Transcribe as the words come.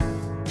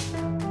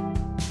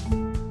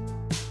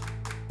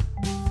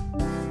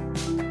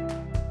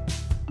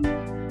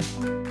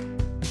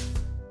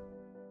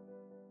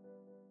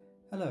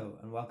Hello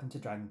and welcome to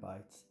Dragon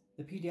Bites,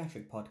 the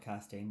paediatric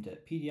podcast aimed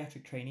at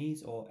paediatric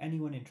trainees or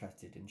anyone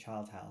interested in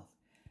child health.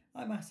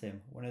 I'm Asim,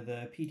 one of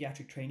the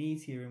paediatric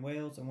trainees here in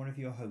Wales and one of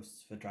your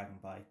hosts for Dragon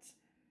Bites.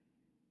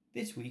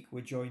 This week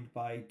we're joined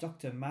by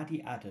Dr.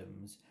 Maddie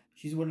Adams.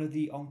 She's one of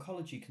the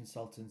oncology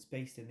consultants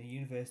based in the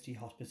University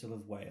Hospital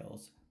of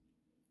Wales.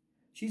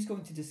 She's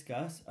going to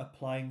discuss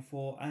applying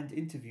for and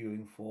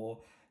interviewing for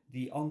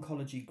the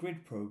Oncology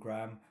Grid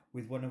programme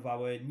with one of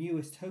our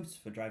newest hosts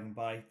for Dragon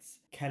Bites,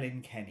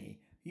 Kellen Kenny,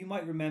 who you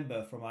might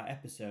remember from our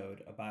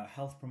episode about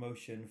health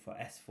promotion for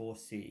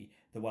S4C,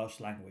 the Welsh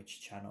language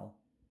channel.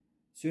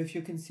 So if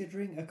you're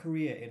considering a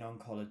career in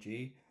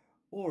oncology,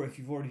 or if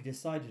you've already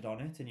decided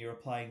on it and you're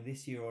applying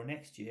this year or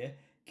next year,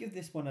 give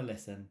this one a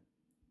listen.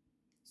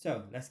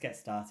 So let's get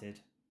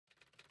started.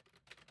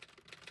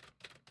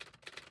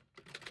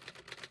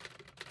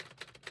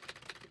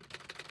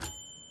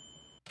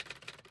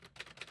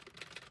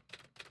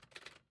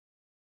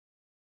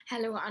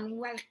 Hello and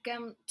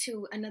welcome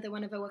to another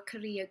one of our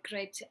Career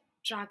Grid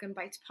Dragon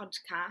Bites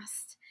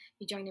podcast.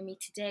 You joining me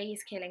today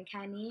is Kellen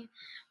Kenny.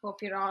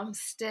 Hope you're all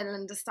still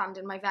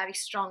understanding my very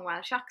strong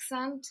Welsh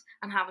accent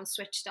and haven't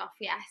switched off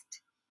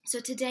yet. So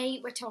today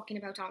we're talking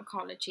about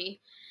oncology.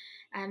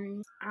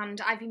 And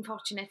I've been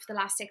fortunate for the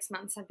last 6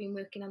 months. I've been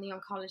working on the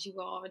oncology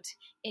ward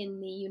in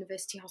the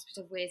University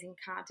Hospital of Wales in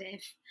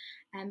Cardiff.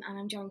 And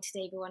I'm joined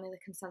today by one of the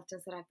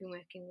consultants that I've been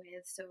working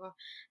with. So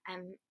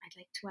I'd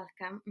like to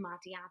welcome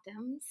Maddie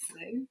Adams.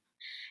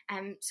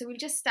 Hello. So we'll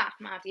just start,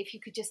 Maddie, if you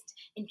could just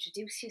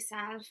introduce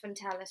yourself and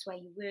tell us where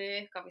you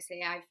work.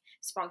 Obviously, I've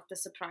spoilt the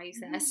surprise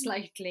there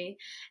slightly.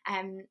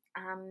 And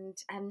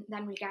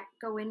then we'll get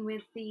going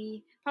with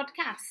the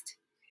podcast.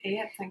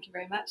 Yeah, thank you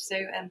very much. So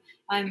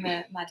I'm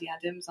Maddie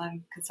Adams.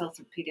 I'm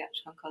consultant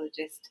paediatric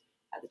oncologist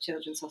at the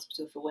Children's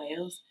Hospital for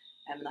Wales,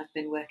 and I've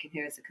been working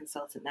here as a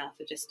consultant now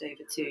for just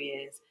over 2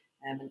 years,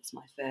 and it's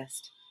my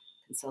first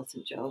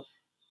consultant job.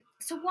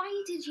 So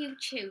why did you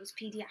choose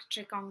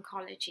paediatric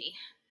oncology?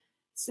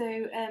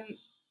 So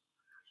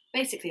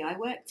basically, I've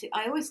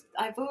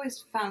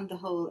always found the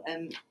whole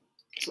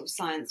sort of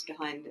science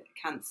behind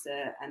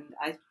cancer, and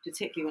I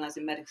particularly when I was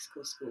in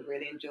medical school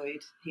really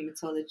enjoyed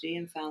haematology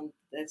and found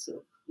the sort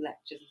of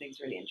lectures and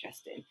things really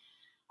interesting.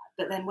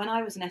 But then when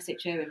I was an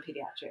SHO in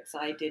paediatrics,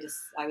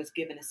 I was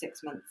given a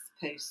 6-month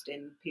post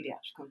in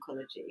paediatric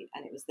oncology,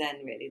 and it was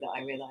then really that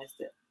I realised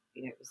that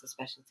it was a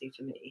specialty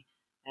for me.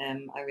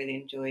 I really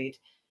enjoyed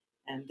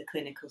the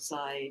clinical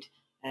side.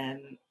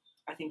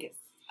 I think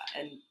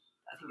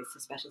it's a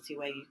specialty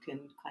where you can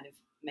kind of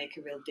make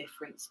a real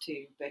difference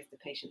to both the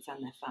patients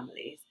and their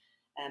families.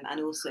 And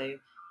also,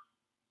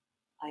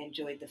 I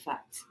enjoyed the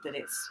fact that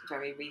it's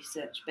very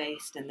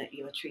research-based and that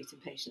you are treating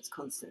patients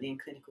constantly in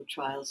clinical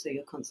trials, so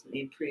you're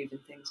constantly improving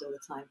things all the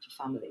time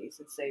for families.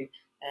 And so,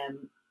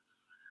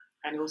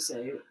 and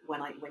also,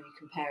 when you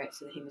compare it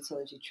to the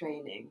haematology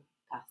training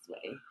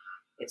pathway,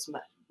 it's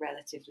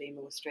relatively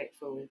more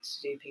straightforward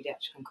to do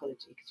paediatric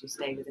oncology because you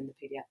stay within the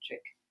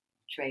paediatric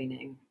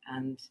training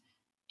and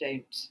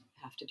don't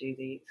have to do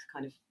the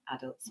kind of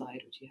adult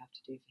side which you have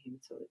to do for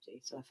haematology.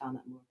 So I found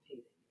that more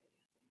appealing.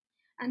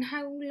 And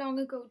how long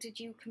ago did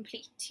you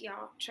complete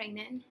your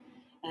training?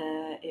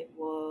 It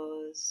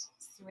was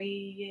 3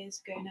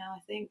 years ago now, I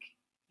think.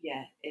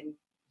 Yeah,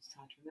 it's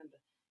hard to remember.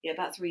 Yeah,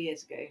 about 3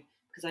 years ago,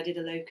 because I did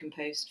a locum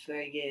post for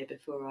a year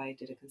before I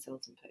did a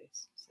consultant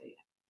post. So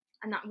yeah.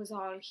 And that was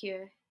all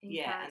here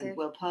in Cardiff? And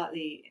well,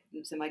 partly,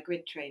 so my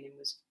grid training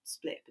was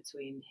split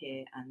between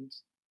here and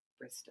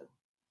Bristol.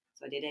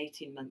 So I did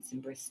 18 months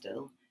in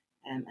Bristol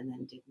and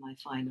then did my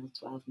final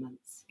 12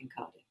 months in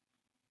Cardiff.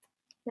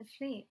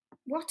 Lovely.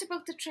 What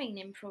about the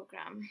training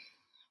programme?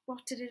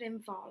 What did it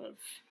involve?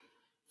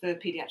 For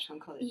paediatric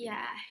oncology?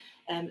 Yeah.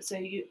 I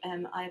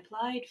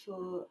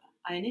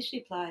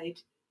initially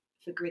applied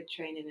for grid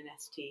training in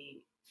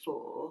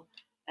ST4,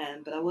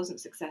 but I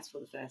wasn't successful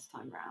the first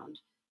time round.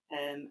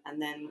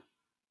 And then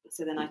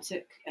I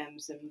took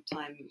some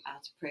time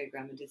out of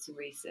programme and did some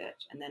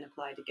research and then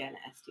applied again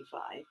at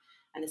ST5.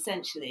 And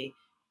essentially,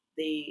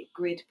 the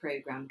grid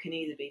programme can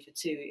either be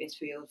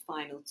for your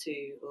final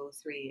 2 or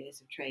 3 years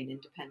of training,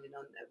 depending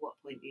on at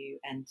what point you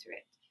enter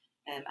it.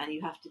 And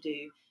you have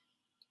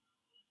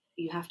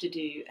to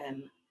do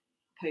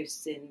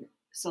posts in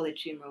solid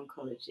tumour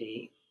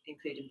oncology,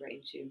 including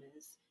brain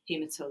tumours,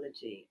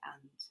 haematology,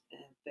 and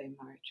bone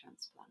marrow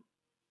transplant.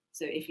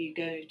 So if you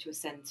go to a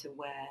centre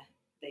where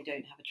they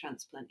don't have a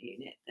transplant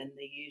unit, then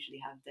they're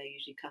usually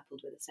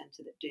coupled with a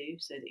centre that do,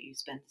 so that you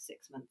spend a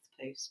 6-month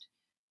post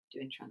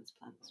doing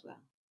transplant as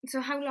well. So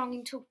how long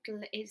in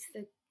total is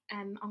the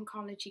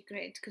oncology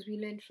grid? Because we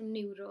learned from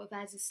neuro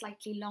there's a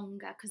slightly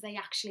longer because they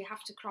actually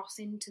have to cross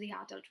into the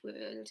adult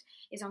world.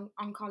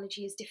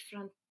 Oncology is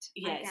different?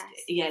 Yes,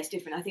 it's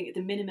different. I think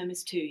the minimum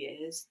is 2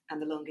 years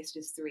and the longest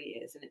is 3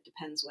 years, and it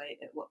depends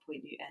at what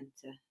point you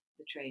enter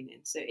the training.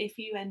 So if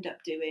you end up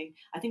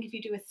if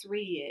you do a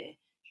 3-year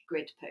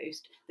grid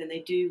post, then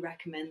they do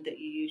recommend that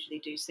you usually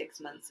do 6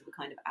 months of a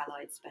kind of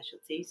allied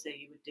specialty. So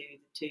you would do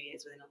the 2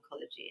 years within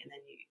oncology, and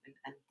then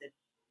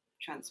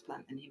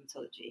transplant and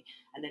haematology.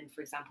 And then,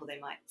 for example, they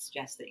might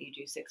suggest that you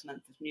do 6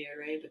 months of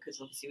neuro, because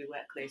obviously we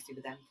work closely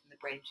with them from the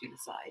brain tumour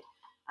side,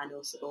 and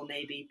also, or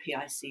maybe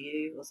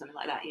PICU or something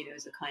like that,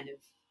 as a kind of,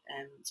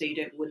 so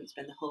you wouldn't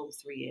spend the whole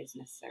 3 years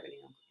necessarily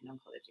in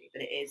oncology,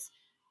 but it is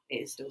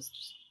still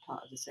just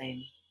part of the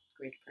same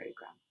grid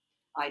programme.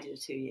 I did a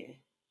 2 year,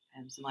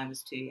 so mine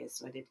was 2 years,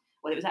 so I did,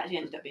 well, it was actually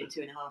ended up being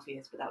 2.5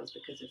 years, but that was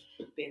because of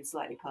being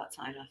slightly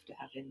part-time after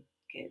having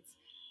kids.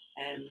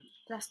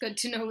 That's good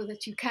to know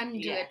that you can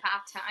do it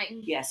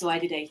part-time. Yeah, so I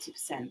did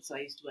 80%, so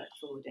I used to work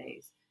 4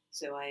 days.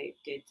 So I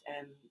did,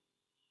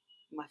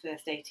 my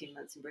first 18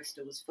 months in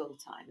Bristol was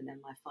full-time, and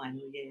then my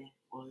final year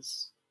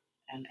was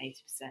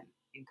 80%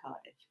 in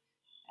Cardiff.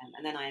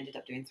 And then I ended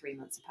up doing 3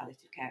 months of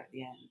palliative care at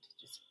the end,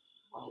 just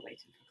while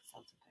waiting for a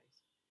consultant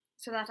post.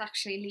 So that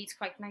actually leads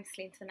quite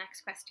nicely into the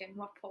next question.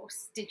 What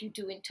posts did you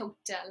do in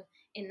total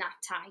in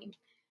that time?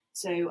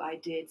 So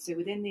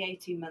within the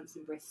 18 months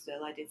in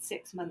Bristol, I did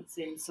 6 months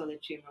in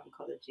solid tumour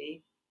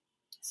oncology,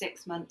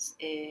 6 months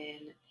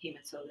in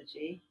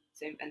haematology,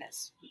 and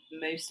that's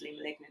mostly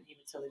malignant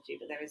haematology,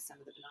 but there is some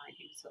of the benign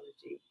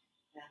haematology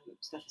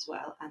stuff as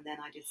well. And then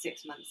I did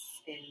 6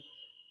 months in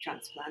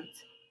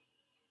transplant.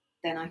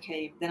 Then I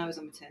was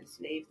on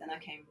maternity leave. Then I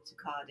came to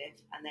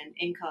Cardiff, and then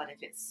in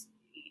Cardiff it's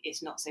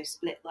not so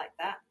split like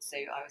that. So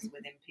I was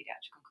within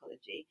paediatric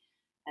oncology,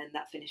 and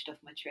that finished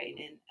off my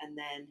training. And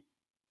then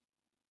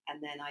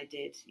I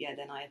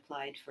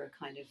applied for a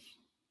kind of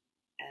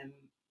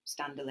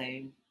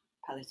standalone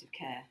palliative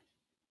care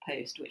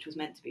post, which was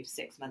meant to be for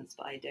 6 months,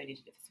 but I'd only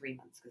did it for 3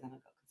 months because then I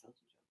got a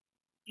consultant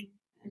job.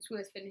 It's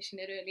worth finishing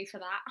it early for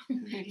that.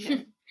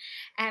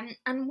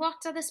 And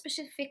what are the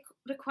specific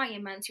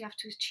requirements you have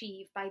to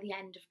achieve by the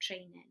end of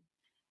training?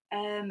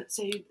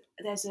 So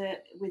there's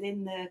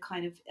within the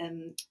kind of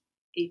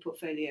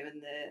e-portfolio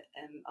and the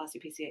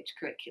RCPCH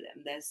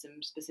curriculum, there's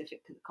some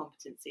specific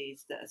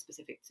competencies that are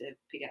specific to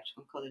paediatric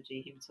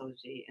oncology,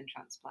 haematology and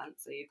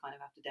transplant. So you kind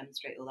of have to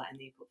demonstrate all that in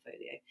the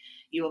e-portfolio.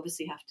 You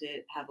obviously have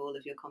to have all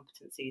of your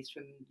competencies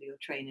from your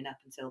training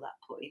up until that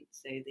point.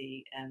 So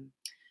the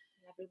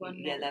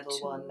level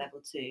 1,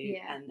 level 2,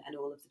 and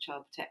all of the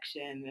child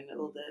protection and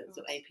all the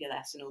sort of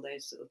APLS and all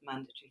those sort of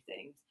mandatory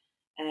things.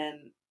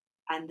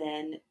 And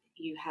then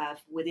you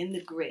have within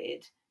your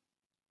grid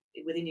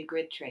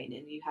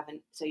training, you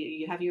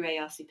have your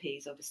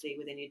ARCPs obviously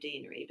within your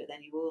deanery, but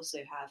then you also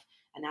have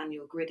an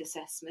annual grid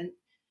assessment,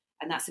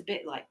 and that's a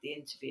bit like the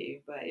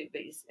interview, but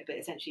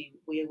essentially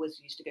we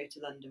always used to go to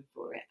London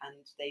for it,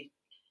 and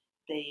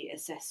they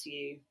assess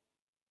you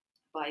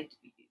by,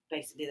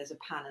 basically there's a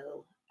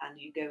panel and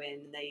you go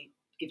in and they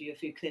give you a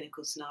few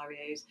clinical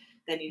scenarios,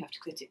 then you have to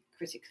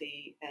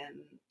critically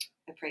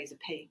appraise a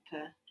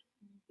paper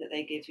that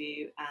they give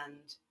you,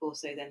 and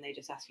also then they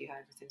just ask you how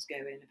everything's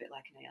going, a bit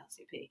like an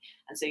ARCP.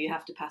 And so you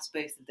have to pass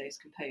both of those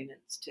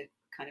components to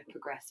kind of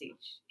progress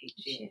each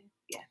year.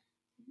 Yeah.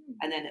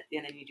 And then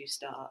you do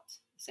start,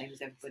 the same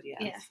as everybody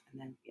else. Yeah.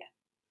 And then,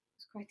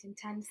 It's quite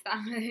intense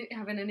that,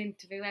 having an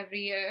interview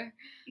every year.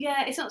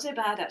 Yeah, it's not so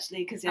bad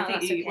actually, because I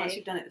think once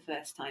you've done it the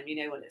first time, you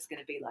know what it's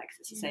going to be like.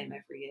 It's the same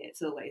every year.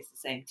 It's always the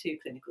same 2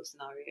 clinical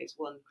scenarios,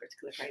 1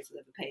 critical appraisal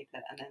of a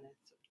paper, and then a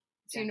sort of,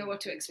 so you know what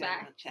to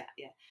expect. Chat,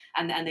 yeah.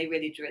 And they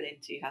really drill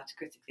into how to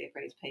critically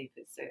appraise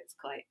papers. So it's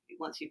quite,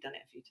 once you've done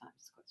it a few times,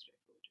 it's quite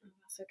straightforward. Oh,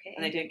 that's okay.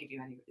 And they don't give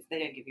you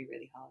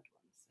really hard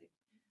ones. So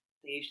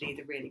they're usually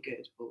either really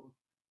good or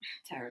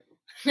terrible.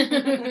 So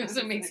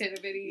it makes it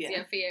a bit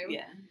easier for you.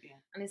 Yeah.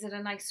 And is it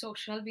a nice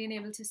social, being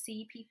able to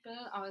see people,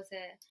 or is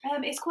it?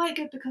 It's quite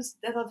good because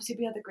there'll obviously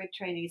be other grid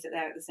trainees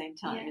there at the same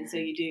time, and so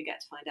you do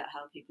get to find out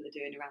how people are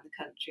doing around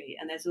the country.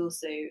 And there's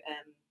also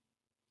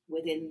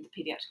within the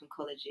paediatric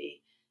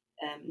oncology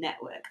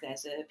network,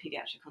 there's a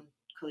paediatric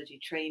oncology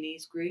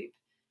trainees group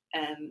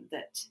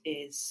that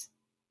is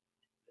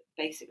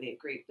basically a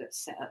group that's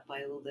set up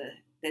by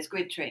there's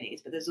grid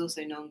trainees, but there's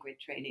also non-grid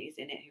trainees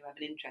in it who have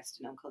an interest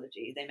in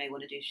oncology. They may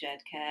want to do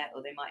shared care,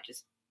 or they might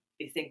just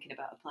be thinking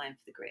about applying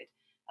for the grid.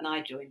 And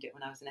I joined it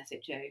when I was an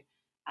SHO,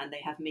 and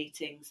they have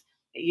meetings.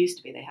 It used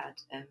to be they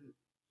had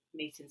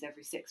meetings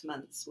every 6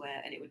 months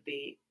and it would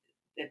be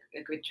a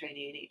grid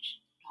trainee in each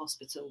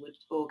hospital would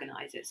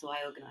organise it. So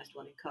I organised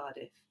one in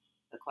Cardiff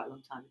quite a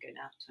long time ago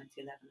now,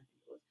 2011 I think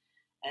it was.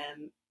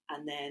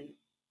 And then,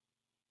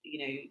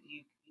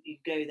 you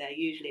go there,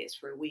 usually it's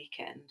for a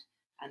weekend,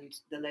 and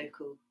the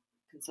local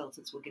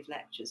consultants will give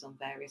lectures on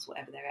various,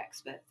 whatever their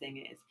expert thing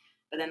is.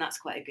 But then that's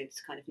quite a good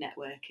kind of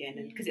networking,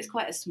 and because it's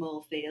quite a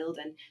small field,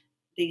 and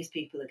these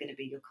people are going to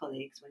be your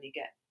colleagues when you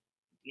get,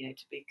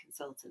 to be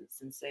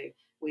consultants. And so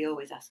we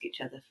always ask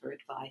each other for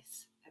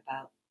advice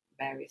about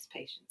various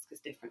patients, because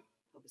different,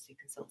 obviously,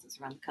 consultants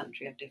around the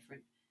country have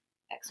different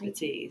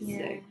expertise.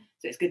 So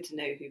it's good to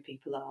know who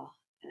people are,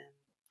 and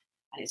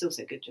it's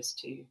also good just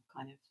to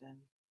kind of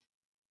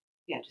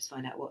just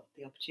find out what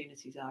the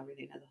opportunities are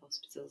really in other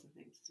hospitals and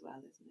things as well,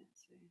 isn't it?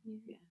 So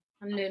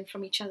and learn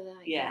from each other,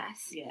 I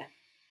guess. Yeah.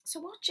 So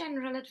what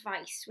general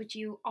advice would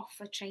you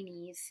offer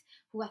trainees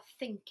who are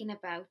thinking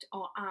about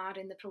or are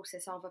in the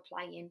process of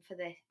applying for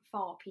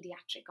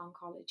paediatric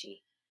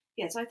oncology?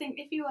 So I think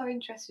if you are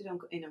interested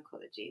in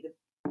oncology,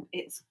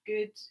 it's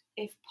good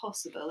if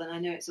possible, and I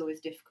know it's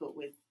always difficult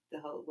with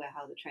how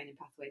the training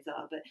pathways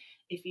are, but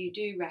if you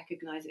do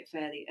recognise it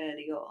fairly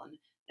early on,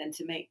 then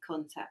to make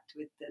contact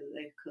with the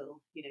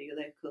local, your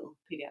local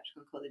paediatric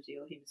oncology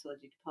or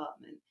haematology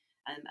department,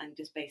 and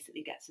just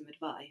basically get some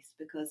advice,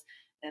 because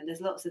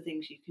there's lots of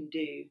things you can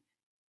do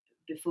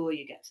before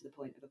you get to the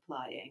point of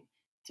applying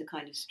to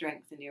kind of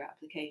strengthen your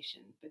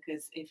application,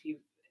 because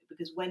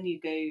when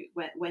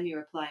you're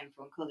applying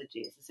for oncology,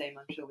 it's the same,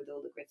 I'm sure, with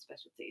all the grid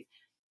specialties.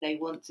 They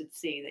want to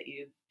see that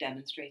you've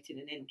demonstrated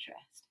an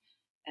interest,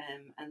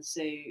 and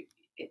so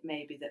it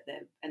may be that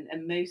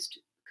and most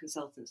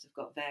consultants have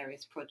got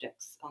various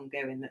projects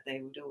ongoing that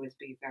they would always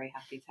be very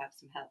happy to have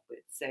some help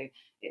with. So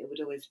it would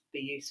always be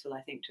useful,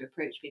 I think, to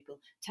approach people,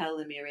 tell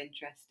them you're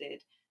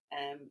interested,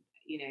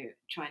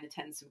 try and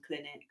attend some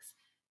clinics,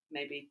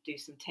 maybe do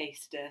some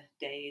taster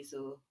days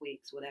or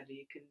weeks, whatever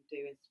you can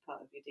do as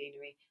part of your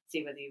deanery,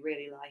 see whether you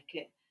really like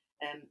it.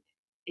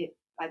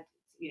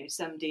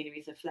 Some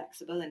deaneries are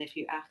flexible, and if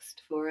you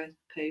asked for a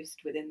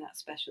post within that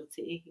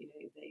specialty, they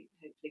hopefully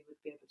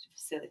would be able to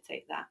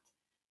facilitate that.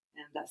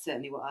 And that's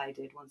certainly what I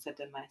did. Once I'd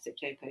done my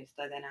SHO post,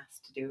 I then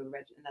asked to do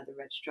another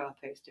registrar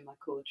post in my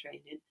core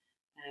training,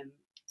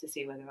 to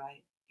see whether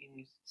I,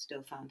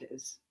 still found it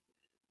as,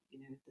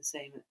 the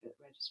same at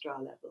registrar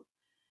level.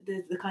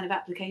 The kind of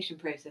application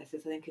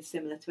processes, I think, is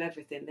similar to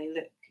everything.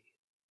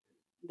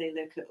 They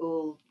look at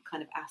all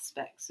kind of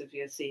aspects of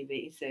your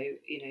CV. So,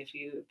 if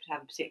you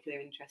have a particular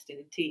interest in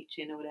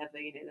teaching or whatever,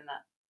 then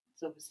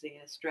that's obviously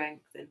a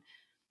strength. And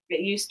it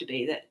used to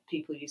be that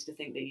people used to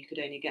think that you could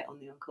only get on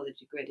the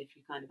oncology grid if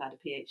you kind of had a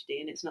PhD,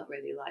 and it's not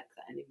really like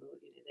that anymore.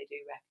 They do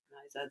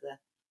recognise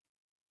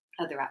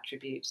other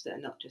attributes that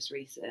are not just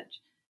research.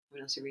 I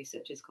mean, also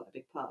research is quite a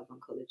big part of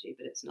oncology,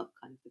 but it's not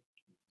kind of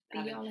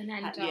be all and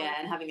end all. Yeah,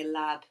 and having a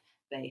lab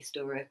based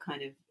or a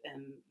kind of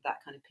that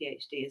kind of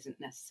PhD isn't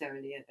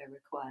necessarily a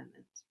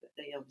requirement, but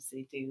they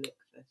obviously do look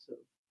for sort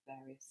of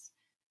various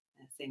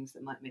things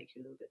that might make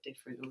you a little bit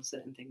different, or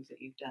certain things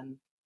that you've done,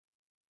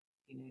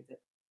 that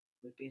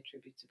would be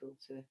attributable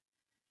to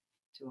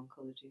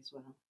oncology as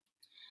well.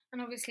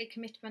 And obviously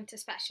commitment to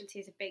specialty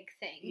is a big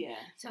thing. Yeah.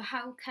 So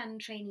how can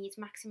trainees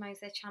maximise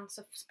their chance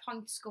of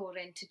point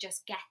scoring to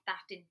just get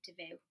that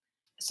interview?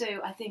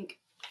 So I think,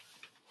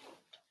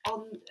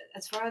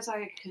 as far as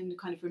I can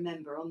kind of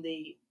remember, on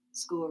the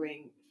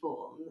scoring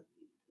form,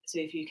 so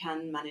if you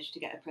can manage to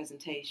get a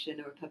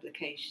presentation or a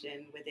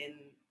publication within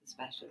the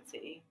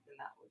specialty, then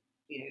that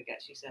would,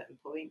 gets you certain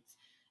points.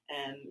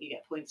 You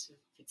get points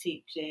for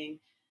teaching.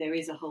 There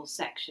is a whole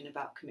section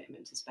about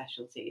commitment to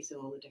specialty,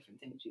 so all the different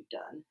things you've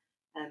done.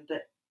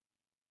 But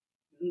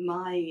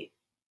my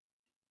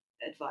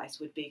advice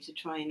would be to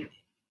try and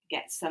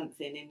get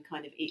something in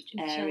kind of each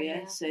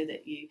area, so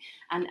that you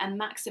and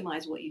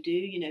maximise what you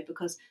do,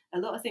 because a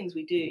lot of things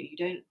we do, you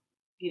don't,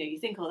 you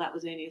think, oh, that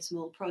was only a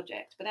small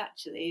project, but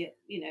actually,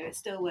 it's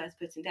still worth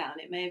putting down.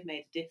 It may have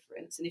made a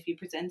difference, and if you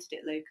presented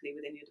it locally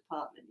within your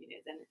department,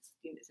 then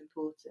it's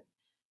important.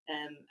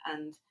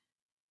 And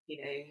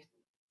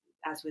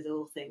as with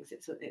all things,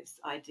 it's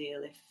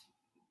ideal if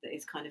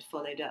it's kind of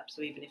followed up.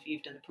 So even if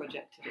you've done a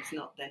project, if it's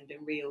not then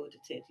been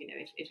re-audited,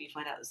 if you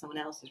find out that someone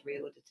else has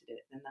re-audited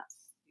it, then that's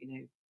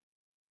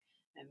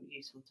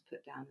useful to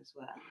put down as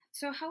well.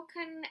 So how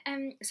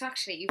can so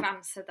actually you've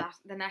answered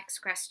the next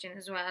question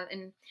as well,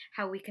 in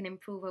how we can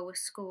improve our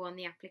score on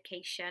the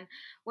application.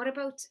 What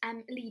about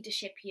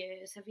leadership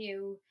years? Have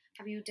you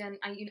done?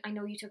 I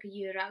know you took a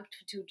year out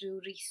to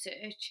do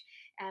research.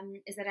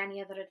 Is there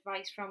any other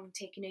advice from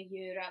taking a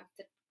year out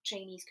that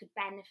trainees could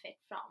benefit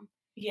from?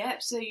 Yeah,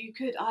 so you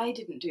could. I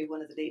didn't do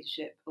one of the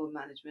leadership or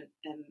management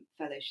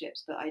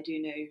fellowships, but I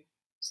do know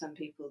some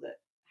people that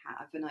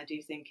have, and I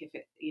do think if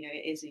it,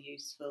 it is a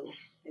useful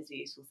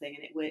thing,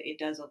 and it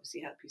does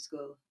obviously help you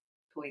score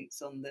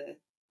points on the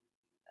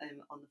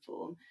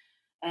form.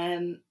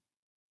 I'm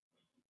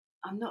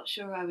not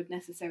sure I would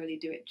necessarily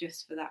do it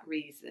just for that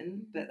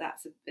reason, but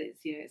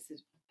it's a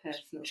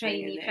personal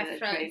trainee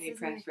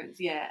preference.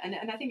 Yeah, and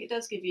I think it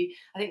does give you.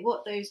 I think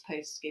what those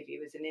posts give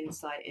you is an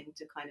insight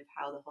into kind of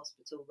how the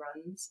hospital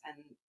runs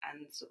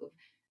and sort of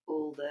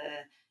all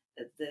the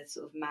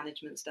sort of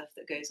management stuff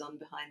that goes on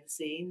behind the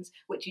scenes,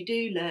 which you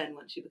do learn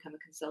once you become a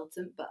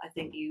consultant, but I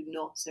think you're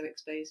not so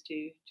exposed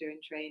to during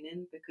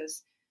training,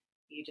 because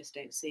you just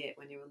don't see it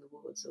when you're on the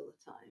wards all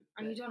the time.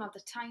 And you don't have the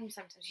time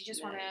sometimes. You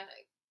just want to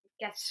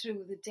get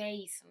through the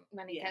days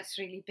when it gets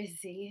really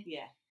busy.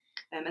 Yeah.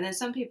 And then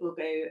some people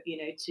go,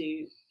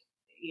 to,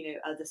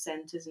 other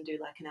centres and do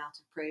like an out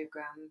of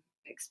programme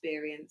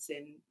experience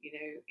in,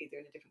 either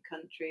in a different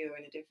country or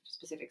in a different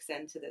specific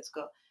centre that's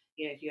got,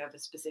 if you have a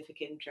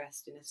specific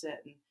interest in a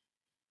certain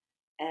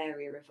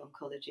area of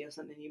oncology or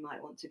something, you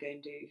might want to go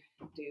and do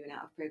an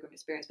out of programme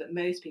experience. But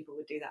most people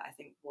would do that, I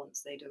think,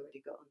 once they'd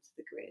already got onto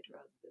the grid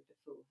rather than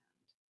beforehand.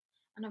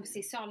 And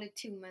obviously, solid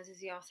tumours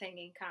is your thing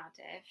in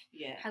Cardiff.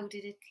 Yeah. How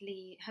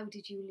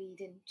did you lead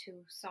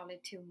into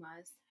solid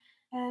tumours?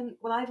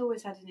 Well, I've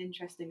always had an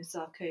interest in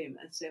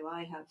sarcoma, so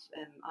I have.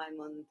 I'm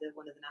on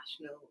one of the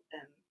national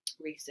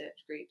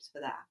research groups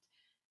for that.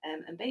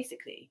 And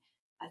basically,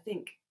 I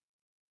think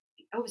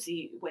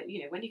obviously when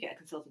you get a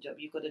consultant job,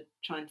 you've got to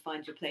try and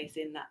find your place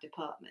in that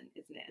department,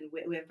 isn't it? And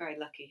we're very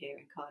lucky here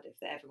in Cardiff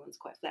that everyone's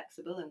quite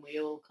flexible, and we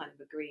all kind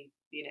of agree,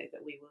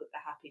 that we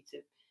are happy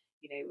to,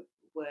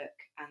 work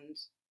and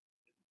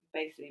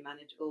basically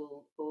manage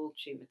all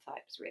tumour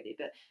types really.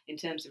 But in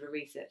terms of a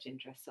research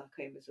interest,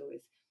 sarcoma's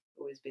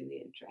always been the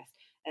interest.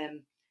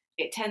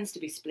 It tends to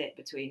be split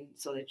between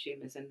solid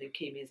tumours and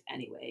leukemias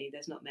anyway.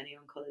 There's not many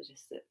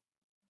oncologists that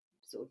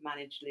sort of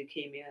manage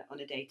leukemia on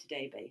a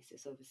day-to-day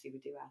basis. Obviously we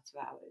do out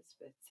of hours,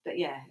 but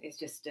yeah, it's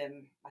just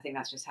I think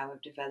that's just how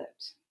I've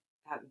developed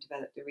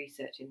the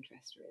research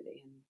interest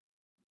really, and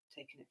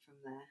taken it from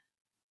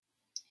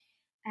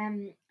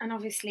there. And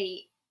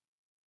obviously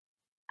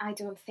I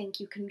don't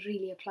think you can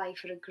really apply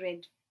for a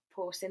grid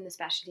post in the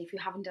specialty if you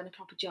haven't done a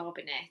proper job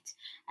in it.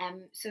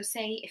 So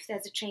say if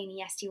there's a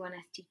trainee ST1,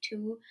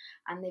 ST2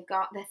 and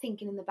they're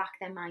thinking in the back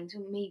of their mind,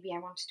 oh, maybe I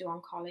want to do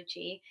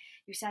oncology.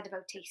 You said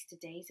about taster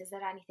days. Is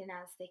there anything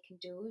else they can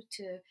do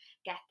to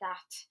get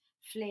that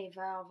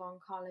flavour of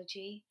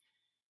oncology?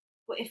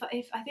 Well,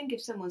 if I think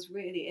if someone's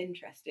really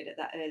interested at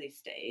that early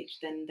stage,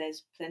 then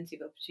there's plenty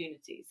of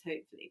opportunities,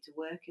 hopefully, to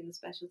work in the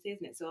specialty,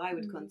 isn't it? So I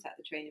would contact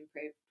the training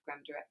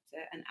programme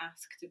director and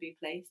ask to be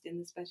placed in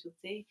the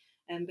specialty,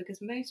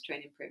 because most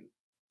training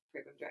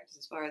programme directors,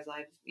 as far as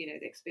I've,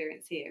 the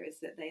experience here, is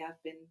that they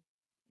have been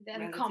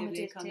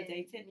relatively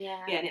accommodating.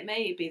 Yeah, and it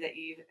may be that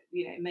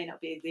it may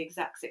not be the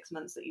exact 6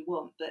 months that you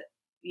want, but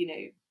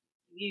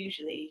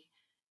usually,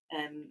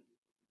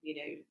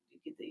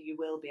 you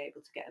will be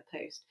able to get a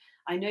post.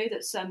 I know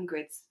that some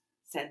grid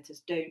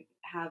centres don't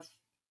have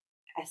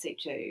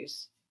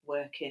SHOs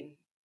working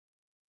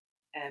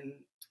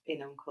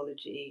in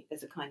oncology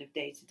as a kind of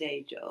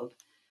day-to-day job,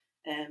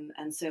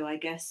 and so I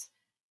guess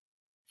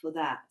for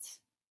that,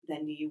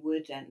 then you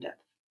would end up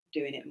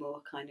doing it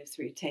more kind of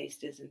through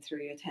tasters and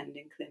through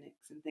attending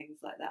clinics and things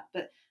like that.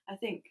 But I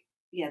think,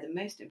 the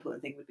most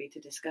important thing would be to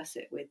discuss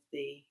it with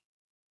the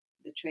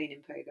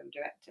training programme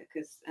director,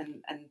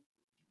 and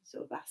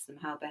sort of ask them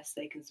how best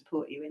they can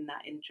support you in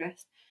that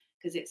interest,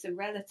 because it's a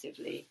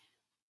relatively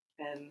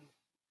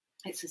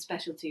it's a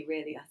specialty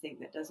really, I think,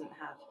 that doesn't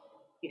have,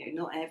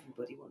 not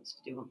everybody wants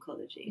to do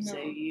oncology. No. So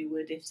you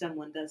would, if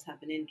someone does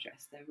have an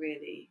interest, then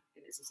really,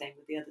 and it's the same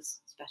with the other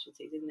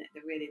specialties, isn't it,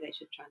 then really they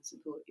should try and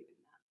support you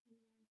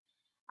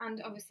in that.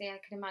 And obviously I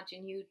can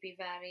imagine you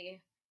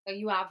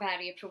are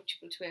very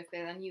approachable to work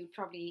with, and you'd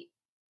probably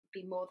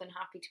be more than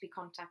happy to be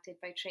contacted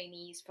by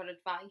trainees for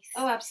advice.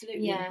 Oh,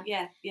 absolutely.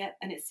 Yeah.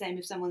 And it's the same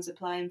if someone's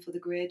applying for the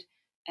grid.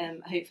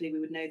 Hopefully we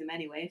would know them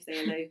anyway if they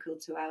are local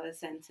to our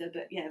centre.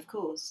 But yeah, of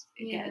course,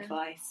 get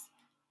advice,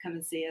 come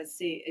and see us.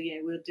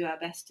 We'll do our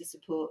best to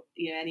support,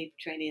 any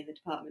trainee in the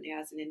department who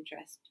has an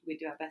interest. We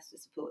do our best to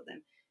support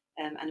them.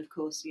 And of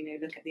course,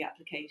 look at the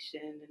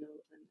application and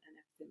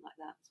everything like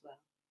that as well.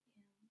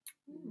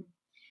 Yeah.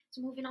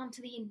 So moving on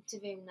to the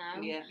interview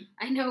now. Yeah.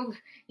 I know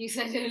you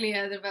said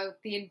earlier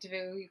about the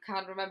interview, you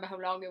can't remember how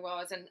long it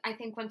was, and I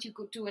think once you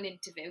go to an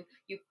interview,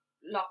 you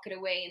lock it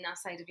away in that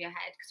side of your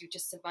head because you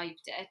just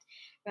survived it.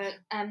 But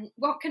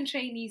what can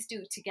trainees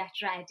do to get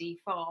ready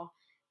for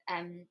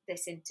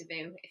this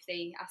interview if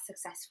they are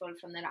successful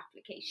from their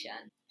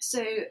application?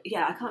 So,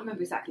 I can't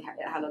remember exactly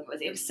how long it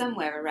was. It was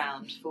somewhere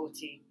around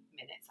 40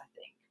 minutes, I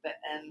think. But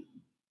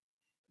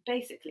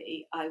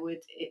basically, I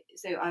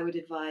would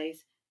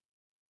advise,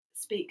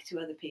 speak to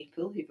other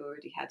people who've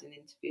already had an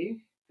interview,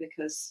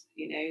 because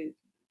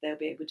they'll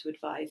be able to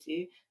advise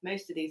you.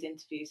 Most of these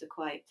interviews are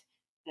quite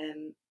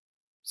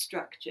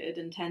structured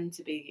and tend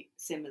to be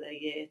similar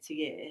year to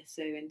year,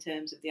 so in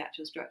terms of the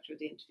actual structure of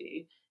the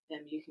interview,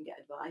 you can get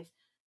advice.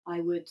 I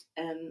would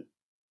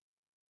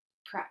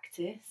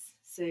practice,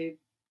 so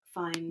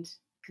find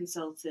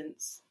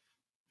consultants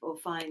or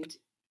find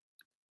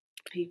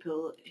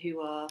people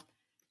who are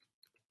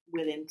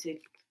willing to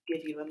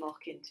give you a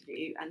mock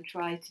interview, and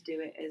try to do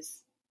it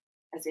as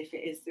if it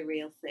is the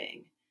real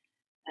thing,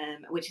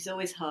 which is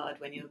always hard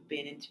when you're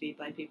being interviewed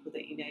by people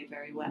that you know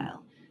very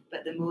well.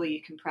 But the more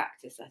you can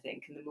practice, I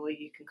think, and the more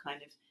you can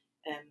kind of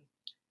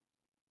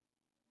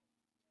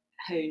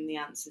hone the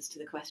answers to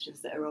the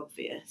questions that are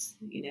obvious,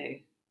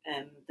 then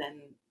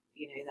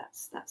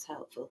that's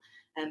helpful.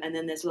 And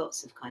then there's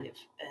lots of kind of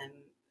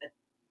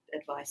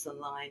advice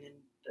online and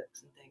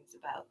books and things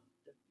about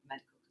the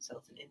medical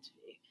consultant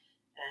interview.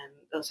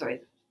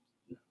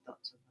 Not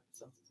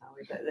consultants, are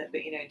we? But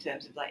in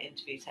terms of like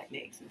interview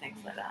techniques and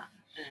things like that.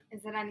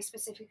 Is there any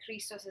specific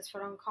resources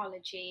for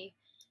oncology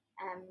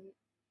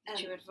that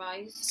you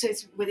advise? So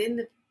it's within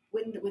the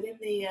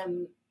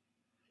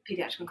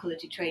paediatric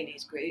oncology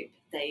trainees group.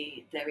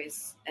 There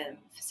is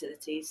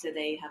facilities, so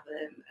they have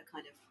a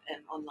kind of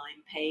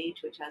online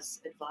page which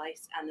has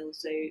advice, and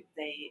also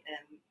they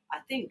I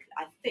think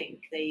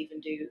they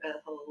even do a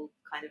whole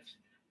kind of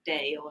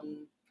day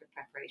on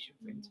preparation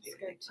for interview.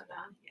 Things like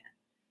that.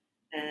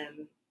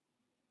 Yeah.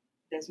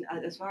 There's,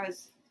 as far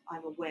as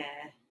I'm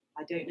aware,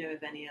 I don't know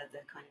of any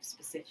other kind of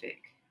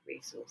specific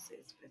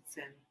resources, but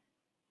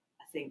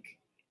I think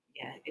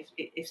yeah,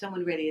 if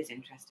someone really is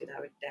interested, I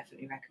would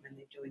definitely recommend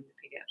they join the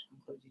Paediatric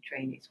Oncology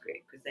Trainees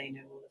group, because they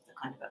know all of the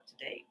kind of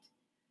up-to-date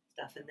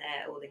stuff, and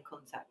they're all in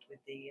contact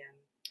with the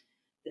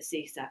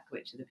CSAC,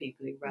 which are the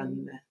people who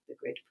run the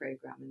GRID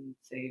program, and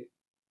so, you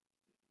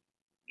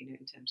know,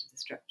 in terms of the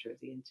structure of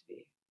the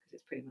interview, because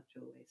it's pretty much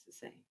always the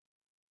same.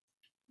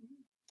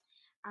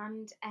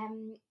 And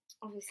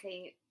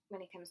obviously,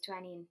 when it comes to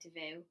any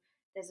interview,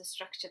 there's a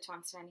structure to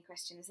answer any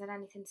question. Is there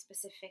anything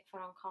specific for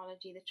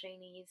oncology the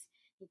trainees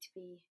need to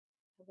be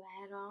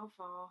aware of,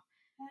 or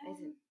is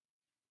it?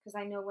 Because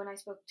I know when I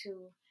spoke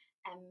to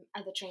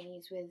other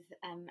trainees with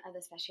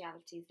other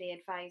specialities, they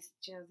advised,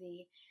 you know,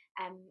 the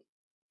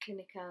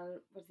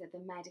the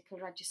medical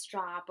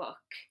registrar book.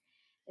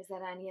 Is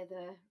there any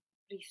other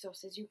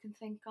resources you can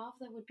think of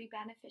that would be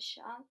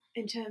beneficial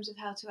in terms of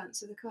how to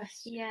answer the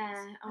question?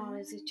 Yeah, or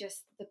is it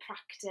just the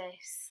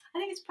practice? I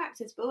think it's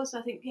practice, but also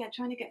I think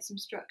trying to get some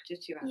structure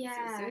to your answers.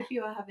 Yeah. So if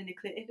you are having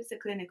if it's a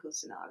clinical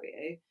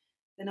scenario,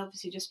 then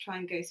obviously just try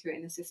and go through it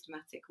in a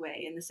systematic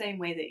way, in the same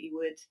way that you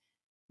would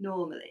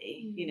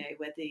normally. You know,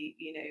 whether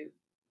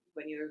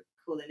when you're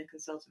calling a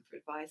consultant for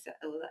advice,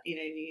 or that, you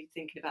know, you're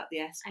thinking about the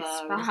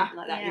SBAR or something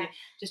like that. Yeah. You know,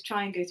 just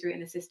try and go through it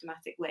in a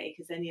systematic way,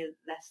 because then you're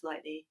less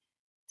likely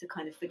to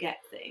kind of forget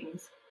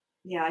things.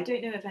 Yeah, I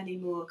don't know of any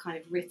more kind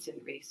of written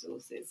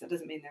resources. That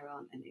doesn't mean there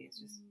aren't any. It's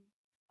just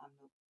I'm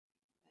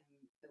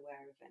not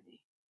aware of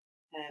any.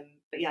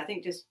 But yeah, I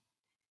think just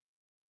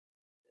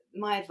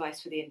my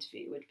advice for the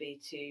interview would be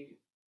to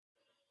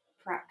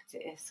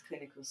practice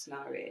clinical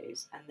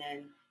scenarios, and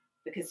then,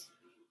 because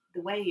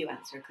the way you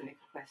answer a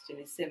clinical question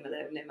is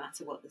similar no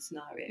matter what the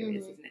scenario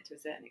is, isn't it, to a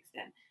certain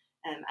extent?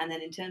 And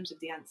then in terms of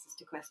the answers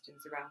to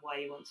questions around why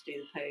you want to do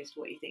the post,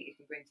 what you think you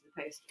can bring to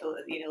the post, or,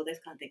 you know, this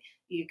kind of thing,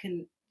 you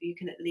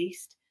can at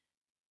least,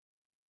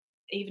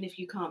 even if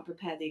you can't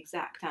prepare the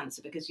exact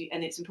answer,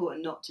 and it's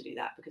important not to do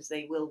that, because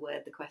they will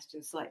word the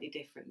question slightly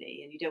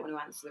differently, and you don't want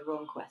to answer the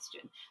wrong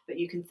question, but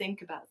you can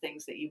think about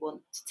things that you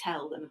want to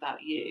tell them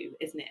about you,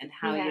 isn't it, and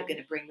how you're going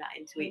to bring that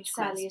into each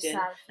question,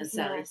 and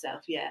sell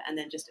yourself, and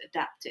then just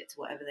adapt it to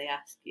whatever they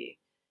ask you,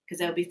 because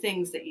there'll be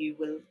things that you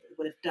will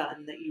have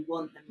done that you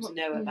want them to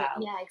know about,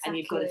 exactly. And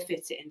you've got to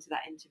fit it into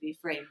that interview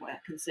framework,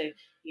 and so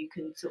you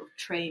can sort of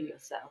train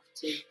yourself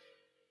to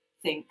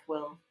think,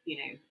 well, you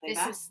know, they've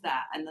asked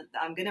that, and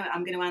I'm going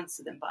to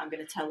answer them, but I'm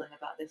going to tell them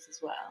about this as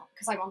well,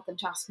 because I want them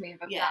to ask me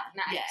about that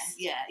next.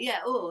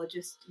 Or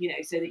just, you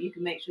know, so that you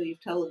can make sure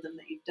you've told them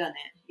that you've done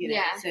it, you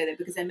know, so that,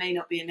 because there may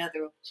not be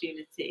another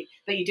opportunity,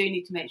 but you do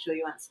need to make sure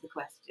you answer the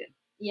question.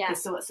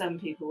 Because so what some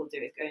people will do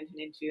is go into an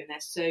interview and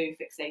they're so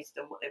fixated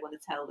on what they want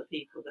to tell the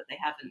people that they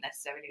haven't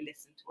necessarily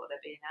listened to what they're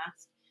being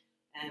asked.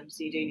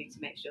 So you do need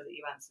to make sure that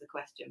you answer the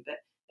question,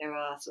 but there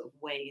are sort of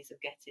ways of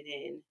getting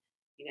in,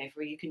 you know,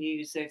 where you can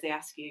use, so if they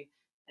ask you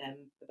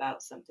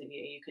about something,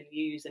 you can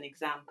use an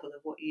example of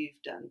what you've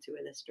done to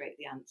illustrate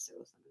the answer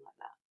or something like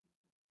that.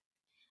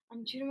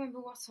 And do you remember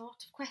what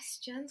sort of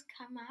questions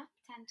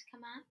tend to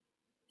come up?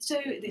 So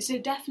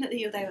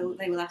definitely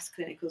they will ask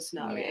clinical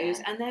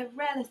scenarios, and they're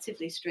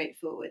relatively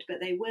straightforward, but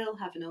they will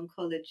have an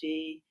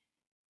oncology,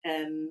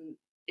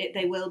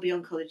 they will be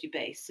oncology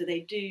based, so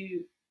they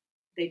do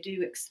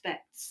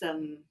expect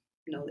some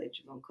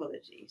knowledge of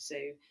oncology. So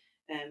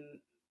and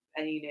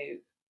you know,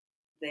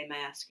 they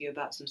may ask you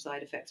about some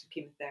side effects of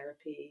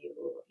chemotherapy,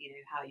 or, you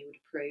know, how you would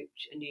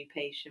approach a new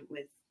patient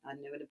with, I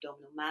don't know, an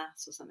abdominal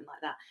mass or something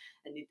like that,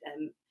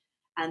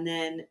 and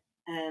then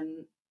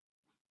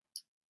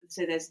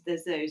so there's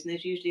those, and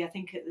there's usually, I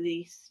think, at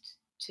least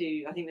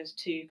two. I think there's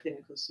two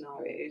clinical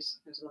scenarios.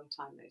 It was a long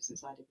time ago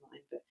since I did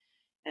mine, but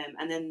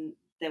and then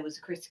there was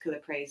a critical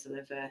appraisal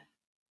of a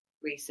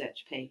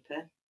research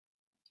paper,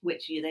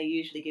 which they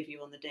usually give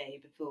you on the day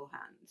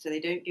beforehand. So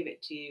they don't give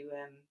it to you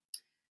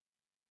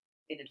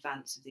in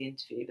advance of the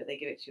interview, but they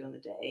give it to you on the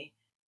day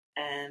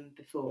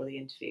before the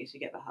interview, so you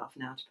get about half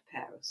an hour to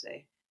prepare or so.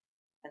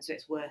 And so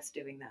it's worth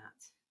doing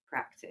that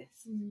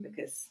practice,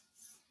 because,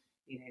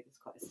 you know, there's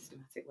quite a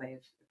systematic way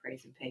of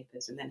appraising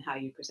papers, and then how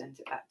you present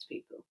it back to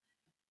people.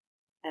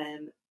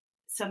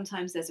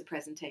 Sometimes there's a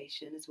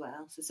presentation as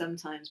well. So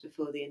sometimes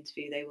before the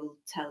interview they will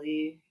tell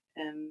you,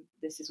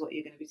 this is what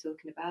you're going to be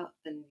talking about,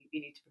 and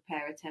you need to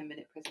prepare a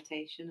 10-minute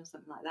presentation or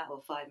something like that,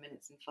 or 5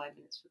 minutes and 5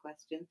 minutes for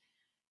question.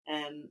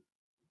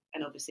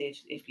 And obviously,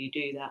 if you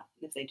do that,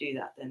 if they do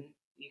that, then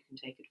you can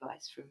take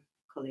advice from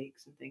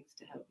colleagues and things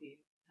to help you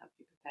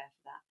prepare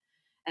for that.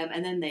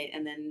 And then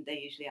they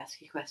usually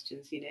ask you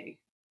questions, you know,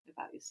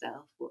 about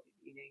yourself, what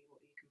you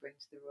can bring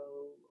to the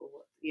role, or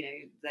what, you know,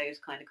 those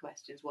kind of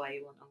questions, why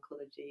you want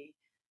oncology.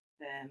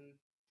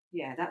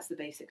 That's the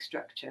basic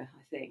structure,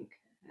 I think.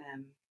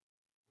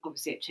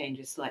 Obviously, it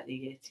changes slightly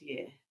year to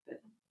year,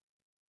 but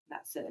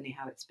that's certainly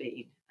how it's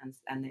been,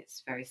 and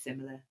it's very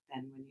similar.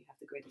 Then when you have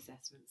the grid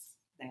assessments,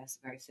 they are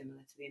very similar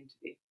to the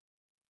interview.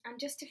 And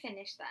just to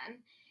finish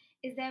then,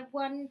 is there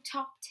one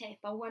top tip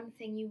or one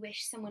thing you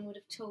wish someone would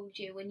have told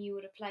you when you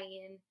were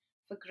applying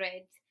for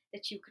grid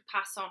that you could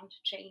pass on to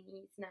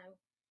trainees now?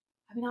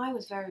 I mean, I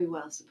was very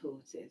well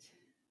supported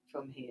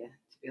from here,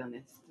 to be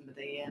honest. Some of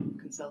the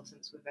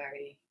consultants were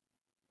very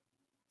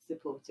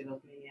supportive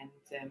of me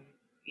and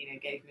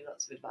gave me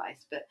lots of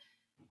advice. But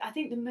I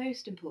think the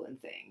most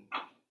important thing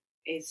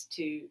is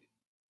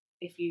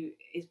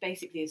is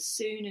basically as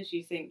soon as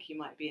you think you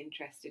might be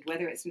interested,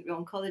 whether it's in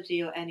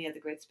oncology or any other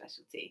grid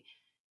specialty,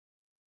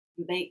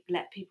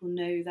 let people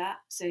know that,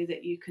 so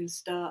that you can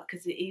start,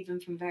 because even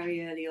from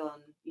very early on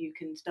you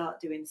can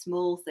start doing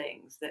small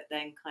things that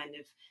then kind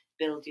of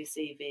build your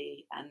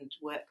CV and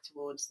work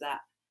towards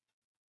that,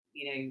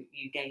 you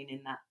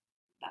gaining that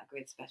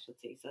grid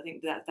specialty. So I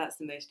think that's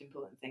the most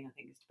important thing, I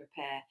think, is to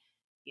prepare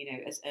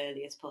as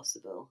early as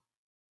possible,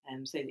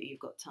 so that you've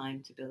got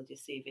time to build your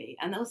CV,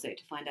 and also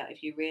to find out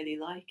if you really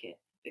like it,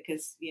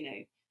 because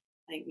I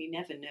think you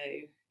never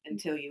know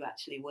until you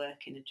actually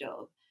work in a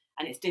job.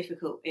 And it's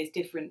difficult. It's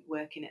different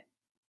working at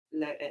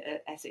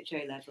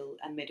SHO level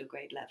and middle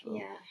grade level.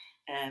 Yeah.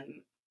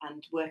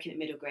 And working at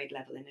middle grade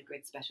level in a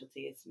grid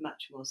specialty is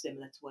much more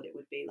similar to what it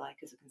would be like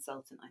as a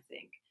consultant, I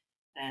think.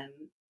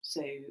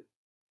 So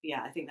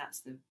yeah, I think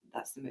that's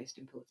the most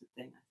important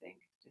thing. I think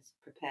just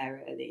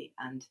prepare early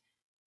and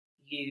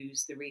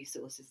use the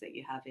resources that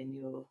you have in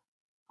your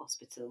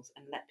hospitals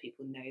and let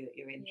people know that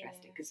you're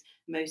interested, because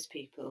most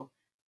people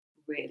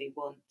really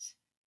want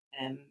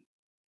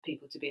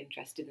people to be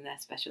interested in their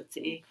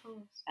specialty,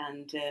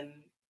 and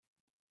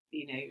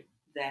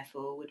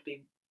therefore would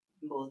be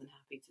more than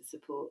happy to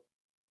support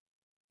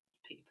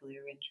people who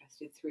are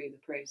interested through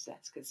the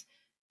process, because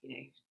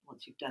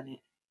once you've done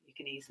it, you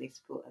can easily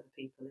support other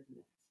people, isn't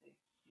it? So,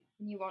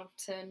 yeah. You want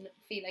to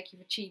feel like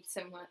you've achieved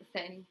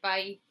something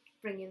by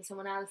bringing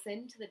someone else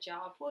into the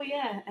job. Well,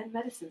 yeah, and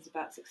medicine's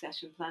about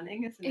succession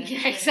planning, isn't it?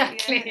 Yeah,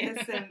 exactly.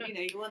 So,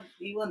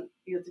 you want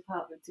your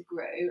department to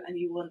grow, and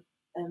you want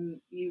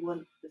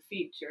the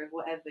future of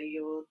whatever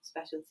your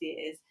specialty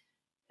is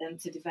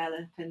to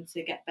develop and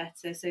to get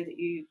better, so that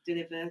you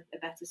deliver a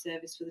better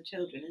service for the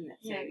children, isn't it?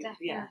 So, yeah,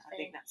 definitely. Yeah, I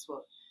think that's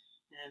what.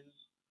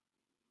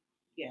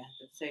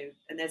 So,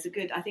 and there's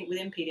I think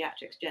within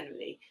paediatrics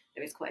generally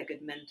there is quite a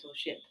good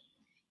mentorship.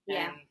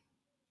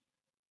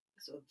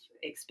 Sort of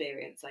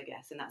experience, I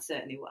guess, and that's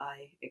certainly what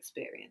I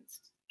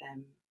experienced.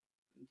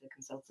 The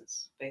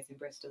consultants both in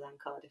Bristol and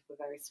Cardiff were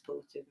very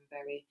supportive and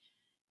very,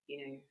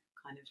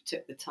 kind of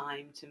took the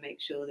time to make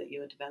sure that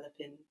you're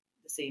developing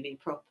the CV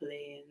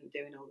properly and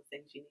doing all the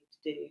things you need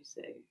to do.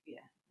 So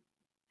yeah,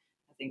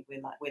 I think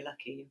we're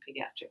lucky in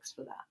paediatrics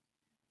for that.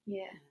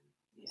 Yeah,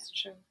 it's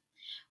true.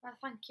 Well,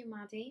 thank you,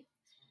 Maddie.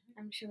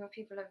 I'm sure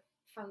people have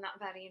found that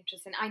very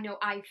interesting. I know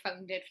I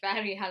found it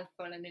very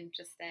helpful and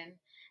interesting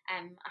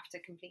after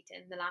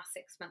completing the last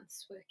 6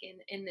 months working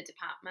in the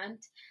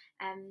department.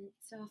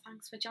 So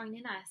thanks for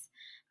joining us.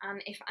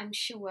 And I'm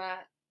sure,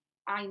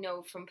 I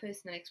know from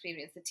personal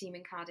experience, the team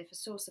in Cardiff are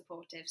so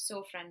supportive,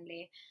 so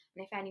friendly,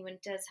 and if anyone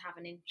does have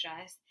an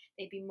interest,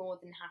 they'd be more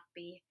than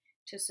happy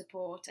to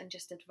support and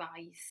just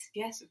advise.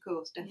 Yes, of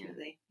course,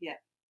 definitely, yeah.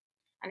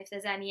 And if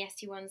there's any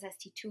ST1s,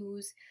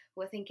 ST2s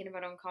who are thinking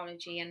about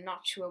oncology and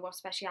not sure what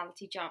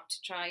specialty job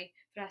to try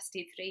for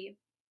ST3,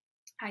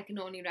 I can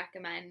only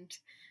recommend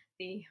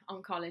the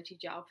oncology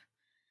job.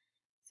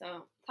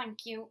 So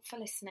thank you for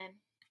listening.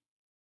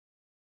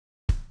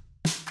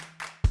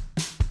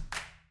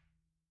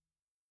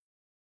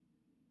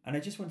 And I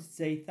just wanted to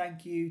say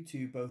thank you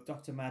to both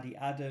Dr. Maddie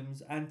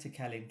Adams and to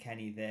Kellen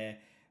Kenny there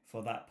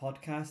for that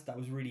podcast. That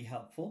was really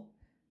helpful.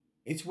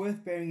 It's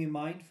worth bearing in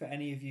mind for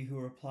any of you who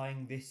are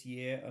applying this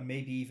year or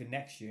maybe even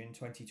next year in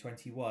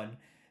 2021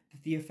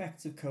 that the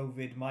effects of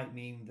COVID might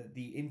mean that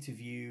the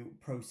interview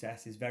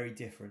process is very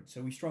different.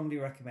 So we strongly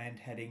recommend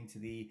heading to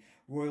the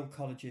Royal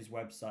College's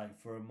website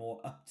for a more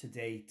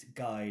up-to-date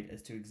guide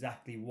as to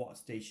exactly what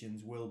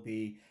stations will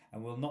be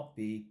and will not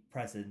be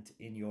present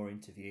in your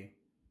interview.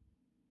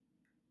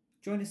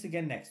 Join us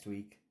again next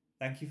week.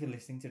 Thank you for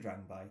listening to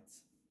Dragon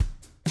Bites.